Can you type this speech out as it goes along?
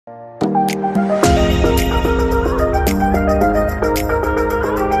Good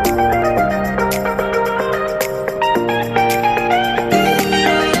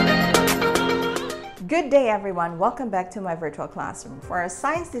day everyone, welcome back to my virtual classroom. For our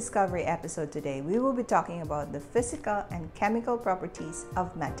science discovery episode today, we will be talking about the physical and chemical properties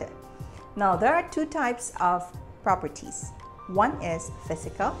of matter. Now there are two types of properties. One is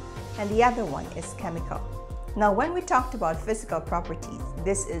physical and the other one is chemical. Now when we talked about physical properties,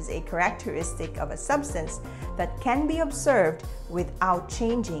 this is a characteristic of a substance that can be observed without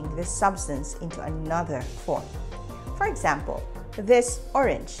changing this substance into another form. For example, this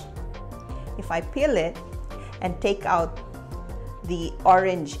orange. If I peel it and take out the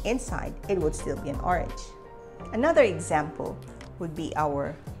orange inside, it would still be an orange. Another example would be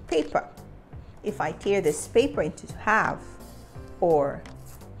our paper. If I tear this paper into half or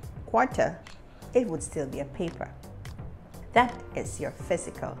quarter, it would still be a paper. That is your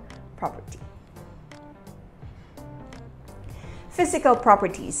physical property. Physical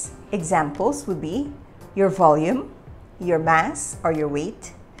properties examples would be your volume, your mass or your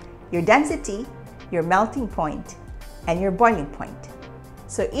weight, your density, your melting point, and your boiling point.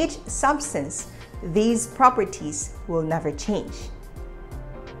 So each substance, these properties will never change.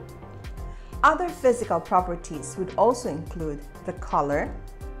 Other physical properties would also include the color,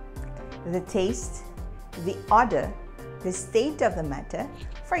 the taste, the odor, the state of the matter.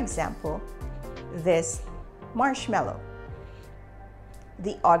 For example, this marshmallow.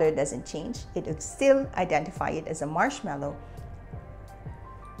 The odor doesn't change. It would still identify it as a marshmallow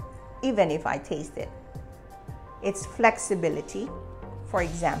even if I taste it. Its flexibility, for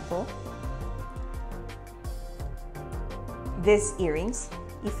example, these earrings,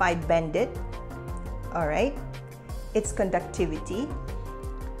 if I bend it, all right, its conductivity.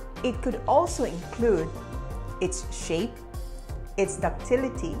 It could also include its shape, its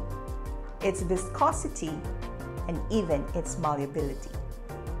ductility, its viscosity, and even its malleability.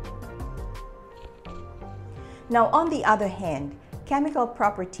 Now, on the other hand, chemical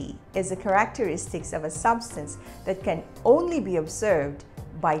property is the characteristics of a substance that can only be observed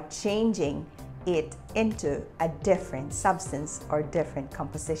by changing it into a different substance or different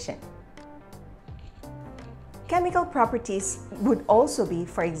composition. Chemical properties would also be,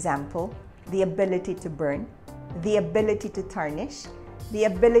 for example, the ability to burn, the ability to tarnish, the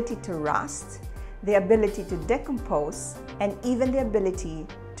ability to rust, the ability to decompose, and even the ability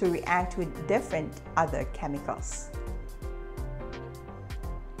to react with different other chemicals.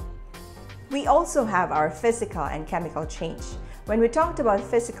 We also have our physical and chemical change. When we talked about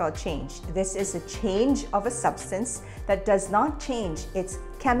physical change, this is a change of a substance that does not change its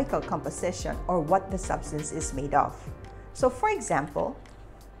chemical composition or what the substance is made of. So for example,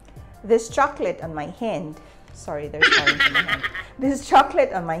 this chocolate on my hand, sorry, there's orange on my hand. This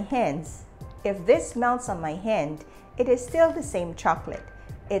chocolate on my hands, if this melts on my hand, it is still the same chocolate.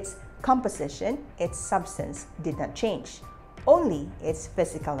 Its composition, its substance did not change, only its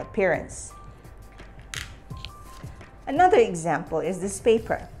physical appearance. Another example is this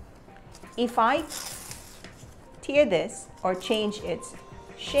paper. If I tear this or change its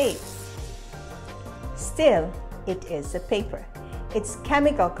shape, still it is a paper. Its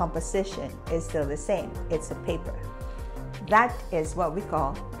chemical composition is still the same. It's a paper. That is what we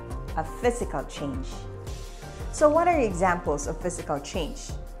call a physical change. So what are examples of physical change?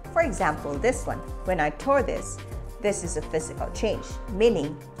 For example, this one. When I tore this is a physical change,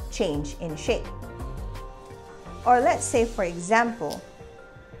 meaning change in shape. Or let's say, for example,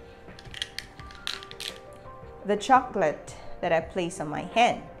 the chocolate that I place on my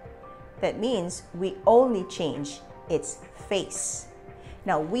hand. That means we only change its face.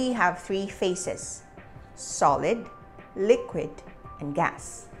 Now we have three phases: solid, liquid, and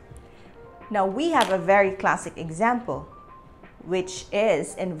gas. Now we have a very classic example, which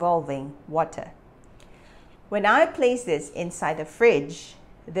is involving water. When I place this inside a fridge,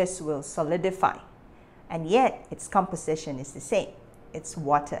 this will solidify, and yet its composition is the same. It's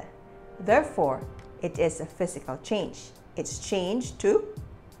water. Therefore, it is a physical change. It's changed to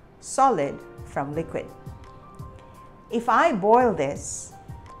solid from liquid. If I boil this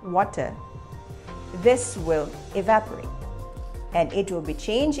water, this will evaporate, and it will be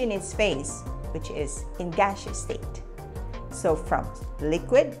changed in its phase, which is in gaseous state. So from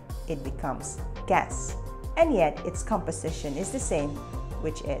liquid, it becomes gas, and yet its composition is the same,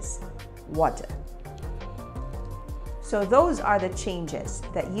 which is water. So those are the changes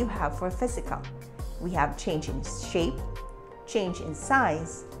that you have for physical. We have change in shape, change in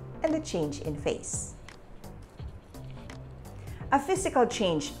size, and the change in phase. A physical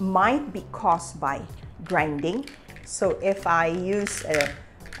change might be caused by grinding. So if I use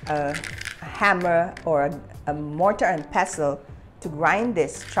a hammer or a mortar and pestle to grind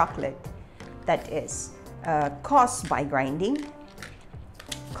this chocolate that is caused by grinding,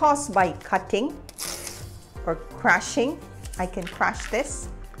 caused by cutting or crushing. I can crush this,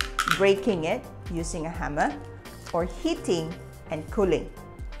 breaking it using a hammer, or heating and cooling.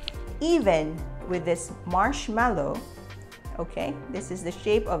 Even with this marshmallow, okay, this is the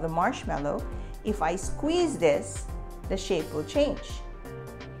shape of the marshmallow. If I squeeze this, the shape will change.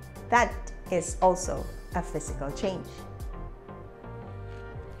 That is also a physical change.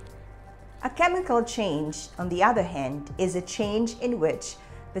 A chemical change, on the other hand, is a change in which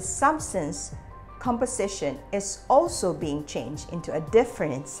the substance composition is also being changed into a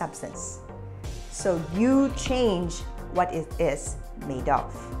different substance. So you change what it is made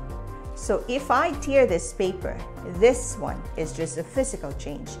of. So if I tear this paper, this one is just a physical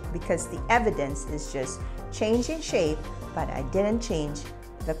change because the evidence is just change in shape, but I didn't change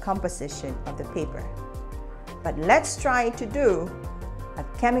the composition of the paper. But let's try to do a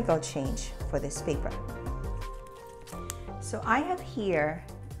chemical change for this paper. So I have here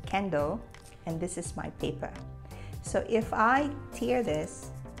candle, and this is my paper. So if I tear this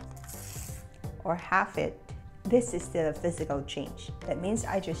or half it, this is still a physical change. That means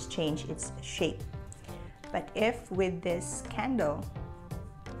I just change its shape. But if with this candle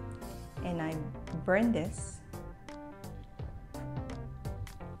and I burn this,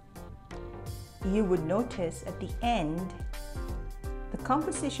 you would notice at the end the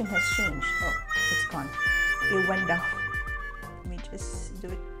composition has changed. Oh, it's gone. It went down. Let me just do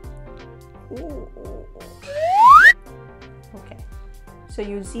it. Ooh, ooh, ooh. Okay, so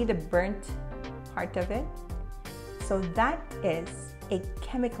you see the burnt part of it. So that is a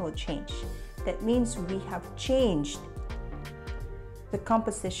chemical change. That means we have changed the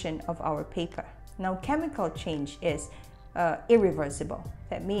composition of our paper. Now, chemical change is irreversible.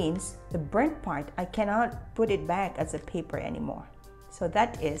 That means the burnt part, I cannot put it back as a paper anymore. So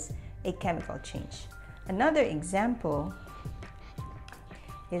that is a chemical change. Another example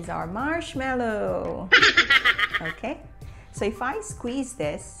is our marshmallow. Okay, so if I squeeze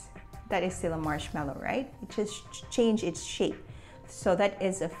this, that is still a marshmallow, right? It just changed its shape. So that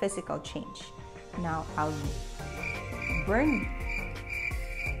is a physical change. Now I'll burn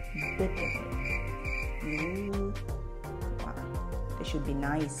a bit of it. Ooh. Wow, this should be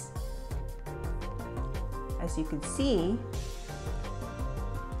nice. As you can see,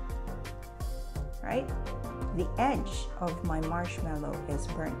 right? The edge of my marshmallow is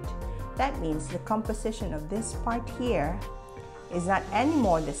burnt. That means the composition of this part here is not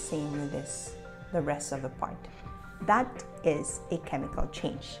anymore the same with the rest of the part. That is a chemical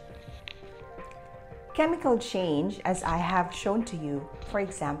change. Chemical change, as I have shown to you, for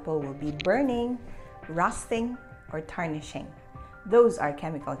example, will be burning, rusting, or tarnishing. Those are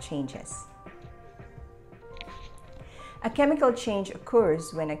chemical changes. A chemical change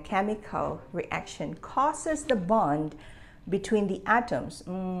occurs when a chemical reaction causes the bond between the atoms.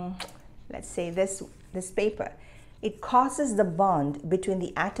 Let's say this paper. It causes the bond between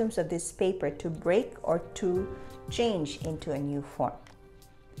the atoms of this paper to break or to change into a new form.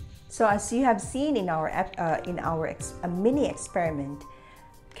 So as you have seen in our mini experiment,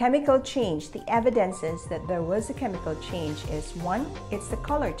 chemical change, the evidences that there was a chemical change is one, it's the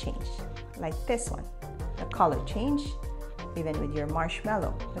color change, like this one, the color change. Even with your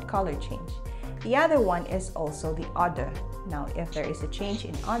marshmallow, the color change. The other one is also the odor. Now, if there is a change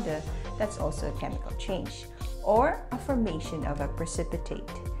in odor, that's also a chemical change, or a formation of a precipitate.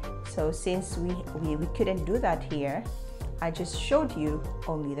 So since we couldn't do that here, I just showed you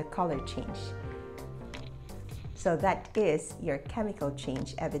only the color change. So that is your chemical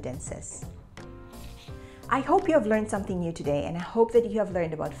change evidences. I hope you have learned something new today, and I hope that you have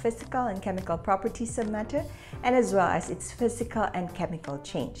learned about physical and chemical properties of matter, and as well as its physical and chemical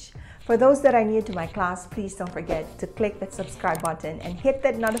change. For those that are new to my class, please don't forget to click that subscribe button and hit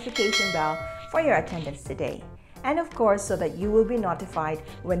that notification bell for your attendance today. And of course, so that you will be notified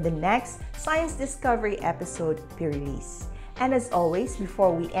when the next Science Discovery episode be released. And as always,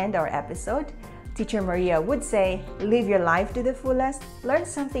 before we end our episode, Teacher Maria would say, live your life to the fullest, learn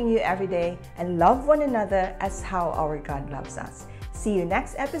something new every day, and love one another as how our God loves us. See you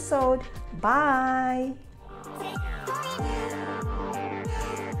next episode. Bye!